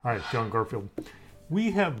Hi, John Garfield. We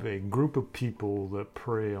have a group of people that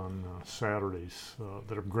pray on Saturdays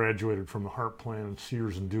that have graduated from the Heart Plan and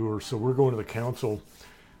Seers and Doers. So we're going to the council,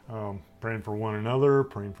 praying for one another,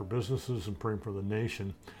 praying for businesses, and praying for the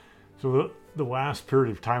nation. So the last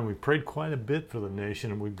period of time, we've prayed quite a bit for the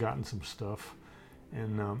nation, and we've gotten some stuff.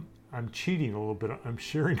 And I'm cheating a little bit. I'm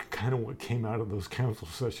sharing kind of what came out of those council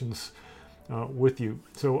sessions with you.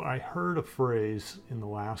 So I heard a phrase in the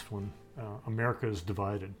last one, America is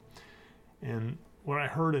divided. And what I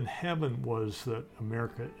heard in heaven was that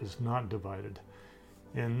America is not divided.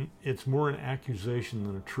 And it's more an accusation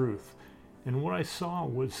than a truth. And what I saw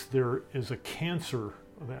was there is a cancer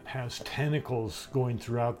that has tentacles going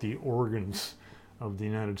throughout the organs of the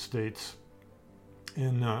United States.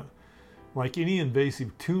 And like any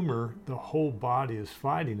invasive tumor, the whole body is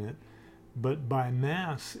fighting it. But by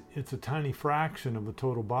mass, it's a tiny fraction of the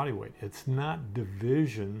total body weight. It's not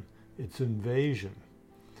division, it's invasion.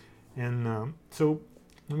 And so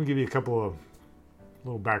let me give you a couple of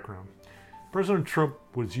little background. President Trump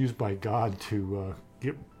was used by God to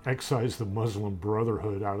excise the Muslim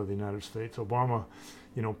Brotherhood out of the United States. Obama,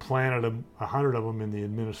 planted 100 of them in the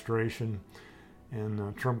administration,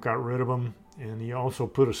 and Trump got rid of them. And he also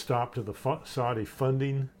put a stop to the Saudi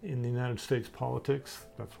funding in the United States politics.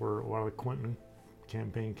 That's where a lot of the Clinton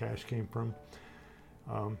campaign cash came from.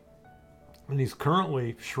 And he's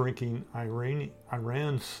currently shrinking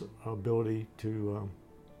Iran's ability to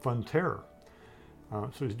fund terror.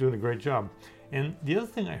 So he's doing a great job. And the other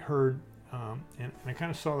thing I heard, and I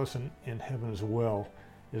kind of saw this in heaven as well,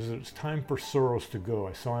 is that it's time for Soros to go.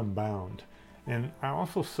 I saw him bound. And I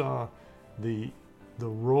also saw the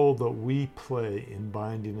role that we play in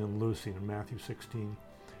binding and loosing in Matthew 16.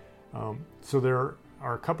 So there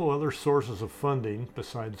are a couple other sources of funding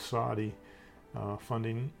besides Saudi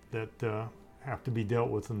funding that have to be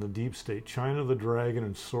dealt with in the deep state. China, the dragon,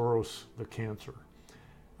 and Soros, the cancer.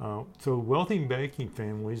 So wealthy banking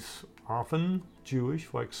families, often Jewish,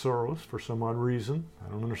 like Soros, for some odd reason,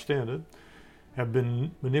 I don't understand it, have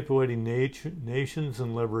been manipulating nations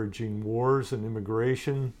and leveraging wars and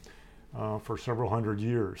immigration for several hundred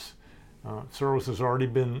years. Soros has already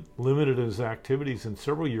been limited in his activities in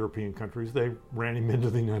several European countries. They ran him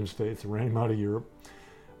into the United States, ran him out of Europe.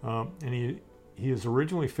 And he is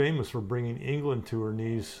originally famous for bringing England to her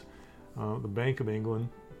knees, the Bank of England,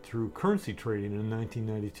 through currency trading in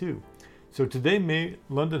 1992. So today,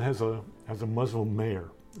 London has a Muslim mayor,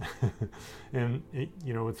 and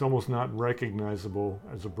it's almost not recognizable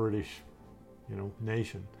as a British,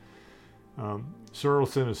 nation.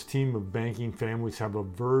 Soros and his team of banking families have a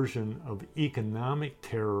version of economic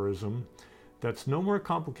terrorism that's no more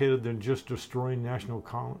complicated than just destroying national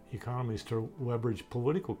economies to leverage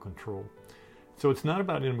political control. So it's not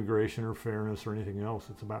about immigration or fairness or anything else.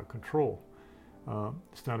 It's about control.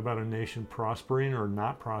 It's not about a nation prospering or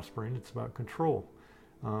not prospering. It's about control.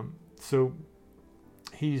 So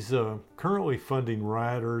he's currently funding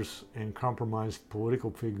rioters and compromised political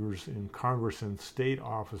figures in Congress and state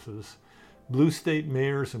offices. Blue state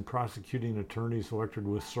mayors and prosecuting attorneys elected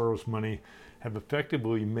with Soros money have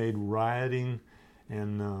effectively made rioting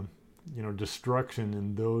and destruction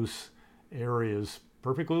in those areas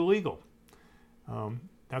perfectly legal.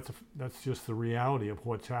 That's just the reality of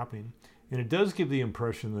what's happening. And it does give the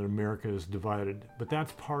impression that America is divided, but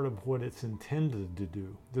that's part of what it's intended to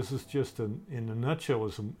do. This is just, in a nutshell,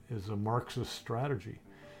 is a Marxist strategy.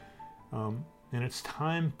 And it's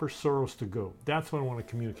time for Soros to go. That's what I want to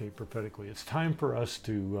communicate prophetically. It's time for us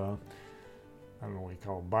to, I don't know what you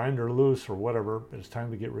call it, bind or loose or whatever, but it's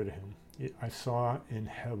time to get rid of him. I saw in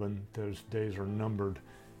heaven that his days are numbered,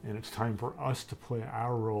 and it's time for us to play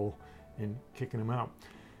our role in kicking him out.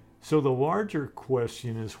 So the larger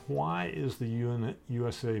question is, why is the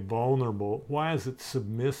USA vulnerable? Why is it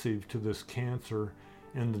submissive to this cancer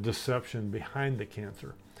and the deception behind the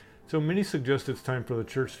cancer? So many suggest it's time for the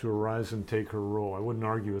church to arise and take her role. I wouldn't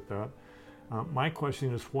argue with that. My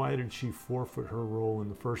question is, why did she forfeit her role in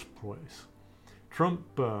the first place? Trump,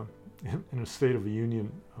 in a State of the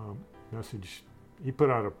Union message, he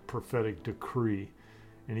put out a prophetic decree,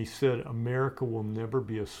 and he said, America will never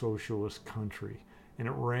be a socialist country. And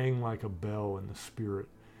it rang like a bell in the spirit.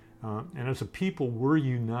 And as a people, we're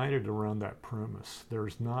united around that premise.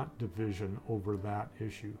 There's not division over that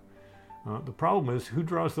issue. The problem is, who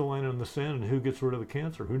draws the line in the sand and who gets rid of the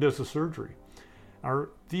cancer? Who does the surgery? Our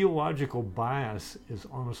theological bias is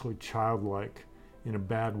honestly childlike in a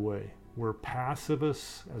bad way. We're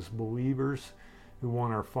pacifists as believers who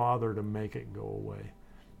want our Father to make it go away.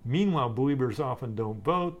 Meanwhile, believers often don't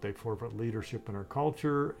vote, they forfeit leadership in our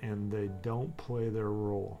culture, and they don't play their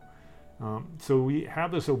role. So we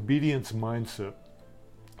have this obedience mindset.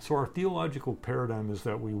 So our theological paradigm is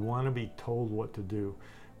that we want to be told what to do.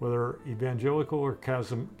 Whether evangelical or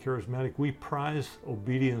charismatic, we prize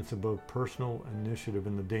obedience above personal initiative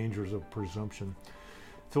and the dangers of presumption.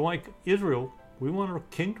 So like Israel, we want our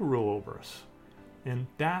king to rule over us. And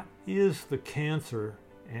that is the cancer,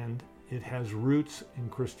 and it has roots in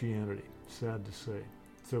Christianity, sad to say.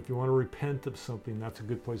 So if you want to repent of something, that's a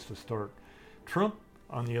good place to start. Trump,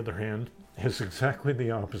 on the other hand, is exactly the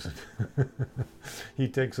opposite. He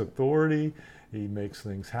takes authority, he makes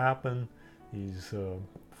things happen, he's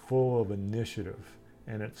full of initiative,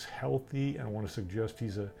 and it's healthy. I want to suggest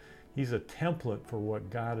he's a template for what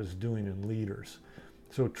God is doing in leaders.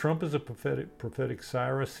 So Trump is a prophetic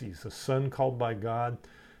Cyrus. He's a son called by God.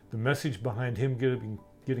 The message behind him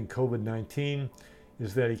getting COVID-19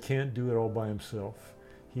 is that he can't do it all by himself.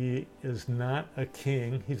 He is not a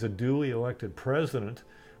king. He's a duly elected president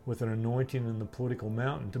with an anointing in the political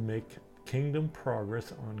mountain to make kingdom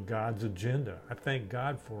progress on God's agenda. I thank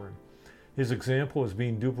God for him. His example is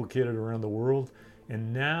being duplicated around the world,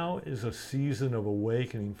 and now is a season of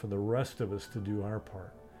awakening for the rest of us to do our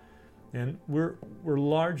part. And we're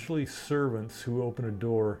largely servants who open a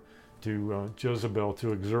door to Jezebel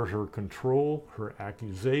to exert her control, her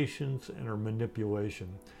accusations, and her manipulation.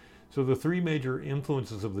 So the three major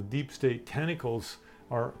influences of the deep state tentacles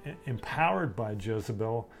are empowered by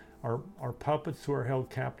Jezebel, are puppets who are held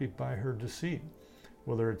captive by her deceit.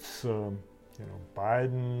 Whether it's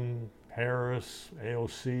Biden, Harris,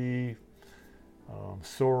 AOC,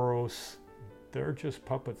 Soros, they're just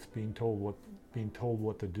puppets being told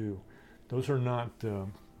what to do. Those are not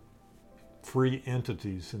free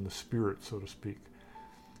entities in the spirit, so to speak.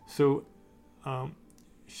 So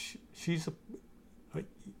she's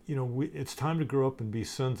it's time to grow up and be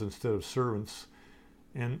sons instead of servants,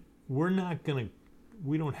 and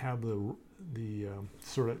we don't have the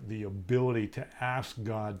ability to ask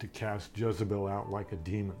God to cast Jezebel out like a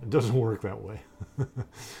demon. It doesn't work that way.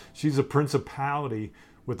 She's a principality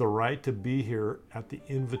with the right to be here at the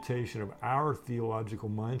invitation of our theological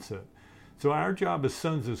mindset. So our job as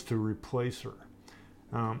sons is to replace her.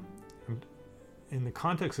 In the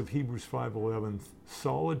context of Hebrews 5:11,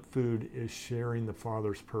 solid food is sharing the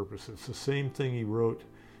Father's purpose. It's the same thing he wrote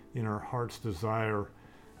in our heart's desire,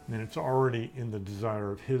 and it's already in the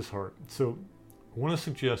desire of his heart. So I want to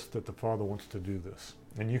suggest that the Father wants to do this,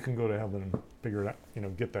 and you can go to heaven and figure it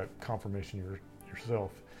out, get that confirmation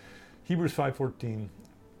yourself. Hebrews 5:14,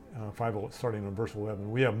 starting on verse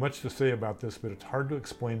 11. We have much to say about this, but it's hard to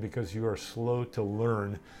explain because you are slow to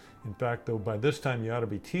learn. In fact, though, by this time you ought to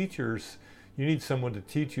be teachers. You need someone to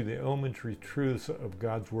teach you the elementary truths of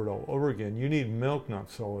God's word all over again. You need milk,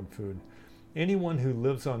 not solid food. Anyone who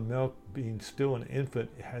lives on milk, being still an infant,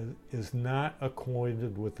 is not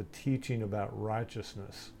acquainted with the teaching about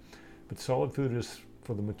righteousness. But solid food is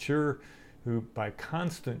for the mature, who by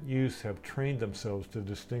constant use have trained themselves to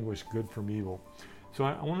distinguish good from evil. So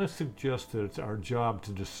I want to suggest that it's our job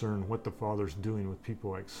to discern what the Father's doing with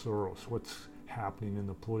people like Soros, what's happening in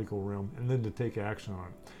the political realm, and then to take action on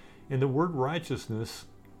it. And the word righteousness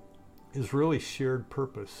is really shared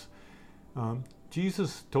purpose.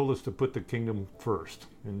 Jesus told us to put the kingdom first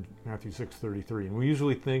in Matthew 6:33. And we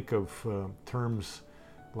usually think of terms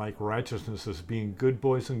like righteousness as being good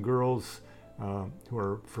boys and girls who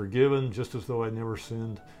are forgiven just as though I never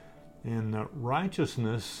sinned. And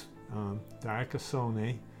righteousness,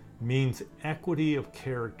 dikasone, means equity of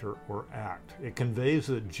character or act. It conveys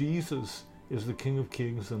that Jesus is the King of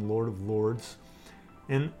Kings and Lord of Lords.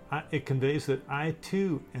 And it conveys that I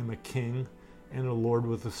too am a king and a Lord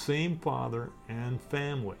with the same father and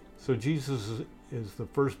family. So Jesus is the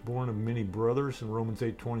firstborn of many brothers in Romans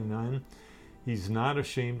 8:29. He's not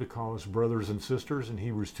ashamed to call us brothers and sisters in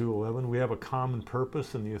Hebrews 2:11. We have a common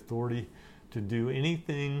purpose and the authority to do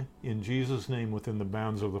anything in Jesus' name within the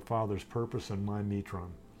bounds of the Father's purpose and my metron.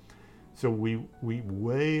 So we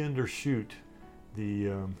way undershoot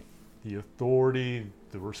the authority,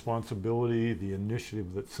 the responsibility, the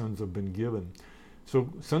initiative that sons have been given. So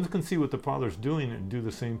sons can see what the Father's doing and do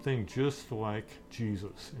the same thing, just like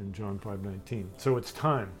Jesus in John 5:19. So it's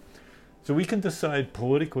time. So we can decide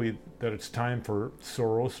politically that it's time for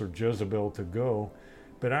Soros or Jezebel to go,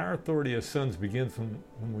 but our authority as sons begins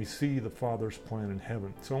when we see the Father's plan in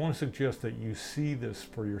heaven. So I want to suggest that you see this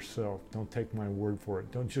for yourself. Don't take my word for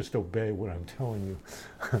it. Don't just obey what I'm telling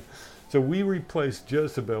you. So we replace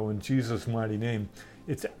Jezebel in Jesus' mighty name.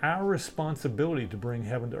 It's our responsibility to bring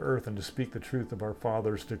heaven to earth and to speak the truth of our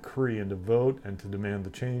Father's decree and to vote and to demand the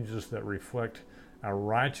changes that reflect our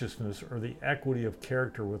righteousness or the equity of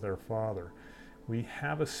character with our Father. We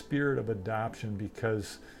have a spirit of adoption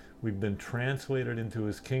because We've been translated into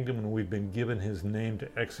his kingdom, and we've been given his name to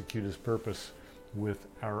execute his purpose with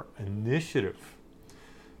our initiative.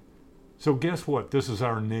 So guess what? This is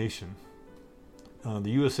our nation.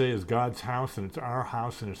 The USA is God's house, and it's our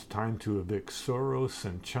house, and it's time to evict Soros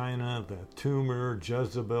and China, the tumor,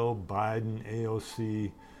 Jezebel, Biden,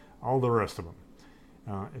 AOC, all the rest of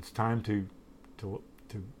them. It's time to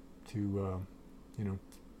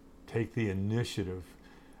take the initiative,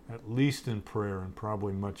 at least in prayer, and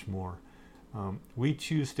probably much more. We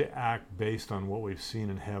choose to act based on what we've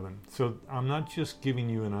seen in heaven. So I'm not just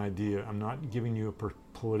giving you an idea. I'm not giving you a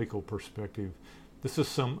political perspective. This is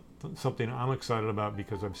something I'm excited about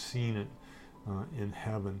because I've seen it in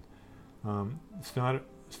heaven. It's not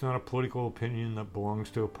a political opinion that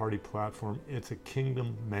belongs to a party platform. It's a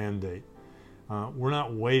kingdom mandate. We're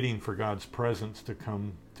not waiting for God's presence to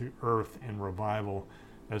come to earth in revival.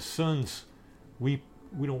 As sons, we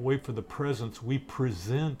don't wait for the presence. We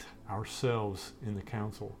present ourselves in the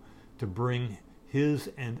council to bring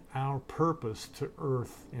his and our purpose to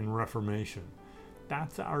earth in reformation.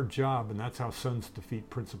 That's our job, and that's how sons defeat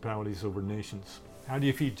principalities over nations. How do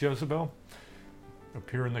you defeat Jezebel?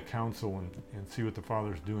 Appear in the council and see what the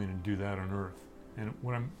Father's doing and do that on earth. And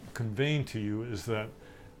what I'm conveying to you is that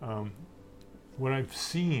what I've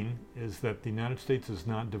seen is that the United States is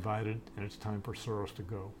not divided, and it's time for Soros to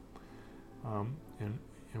go.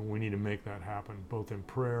 And we need to make that happen, both in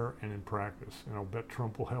prayer and in practice. And I'll bet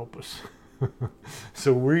Trump will help us.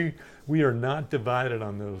 So we are not divided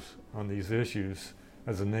on these issues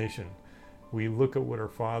as a nation. We look at what our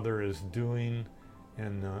Father is doing,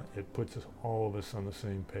 and it puts all of us on the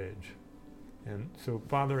same page. And so,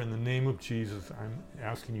 Father, in the name of Jesus, I'm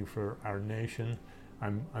asking you for our nation.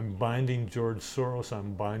 I'm binding George Soros.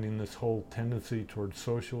 I'm binding this whole tendency towards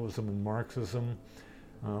socialism and Marxism.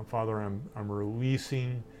 Father, I'm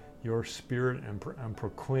releasing your spirit, and I'm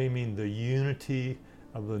proclaiming the unity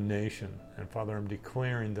of the nation. And Father, I'm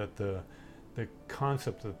declaring that the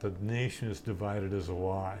concept that the nation is divided is a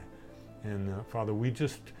lie. And Father, we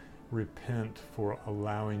just repent for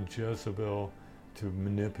allowing Jezebel to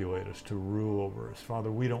manipulate us, to rule over us.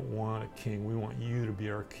 Father, we don't want a king. We want you to be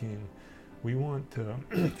our king. We want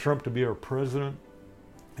Trump to be our president,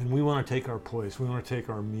 and we want to take our place. We want to take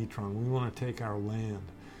our metron. We want to take our land.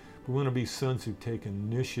 We want to be sons who take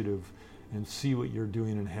initiative and see what you're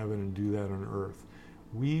doing in heaven and do that on earth.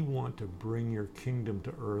 We want to bring your kingdom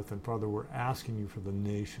to earth, and Father, we're asking you for the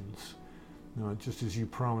nations. Just as you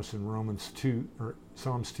promised in Psalms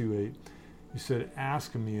 2:8, you said,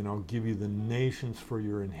 ask of me and I'll give you the nations for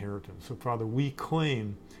your inheritance. So Father, we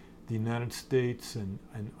claim the United States and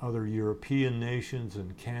other European nations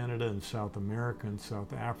and Canada and South America and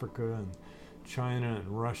South Africa and China and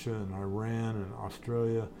Russia and Iran and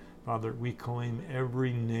Australia. Father, we claim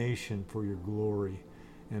every nation for your glory.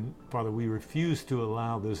 And Father, we refuse to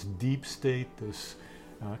allow this deep state, this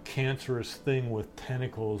cancerous thing with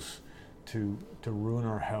tentacles to ruin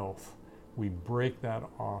our health. We break that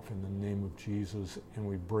off in the name of Jesus, and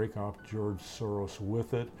we break off George Soros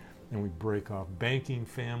with it, and we break off banking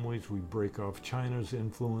families, we break off China's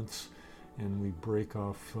influence, and we break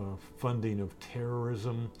off funding of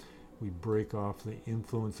terrorism, we break off the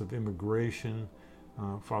influence of immigration.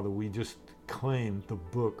 Father, we just claim the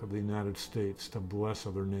book of the United States to bless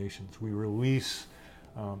other nations. We release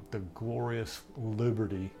the glorious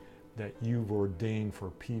liberty that you've ordained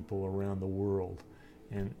for people around the world.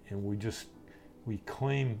 And we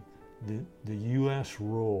claim the U.S.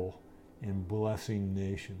 role in blessing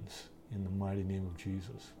nations in the mighty name of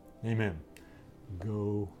Jesus. Amen.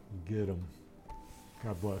 Go get them.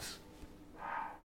 God bless.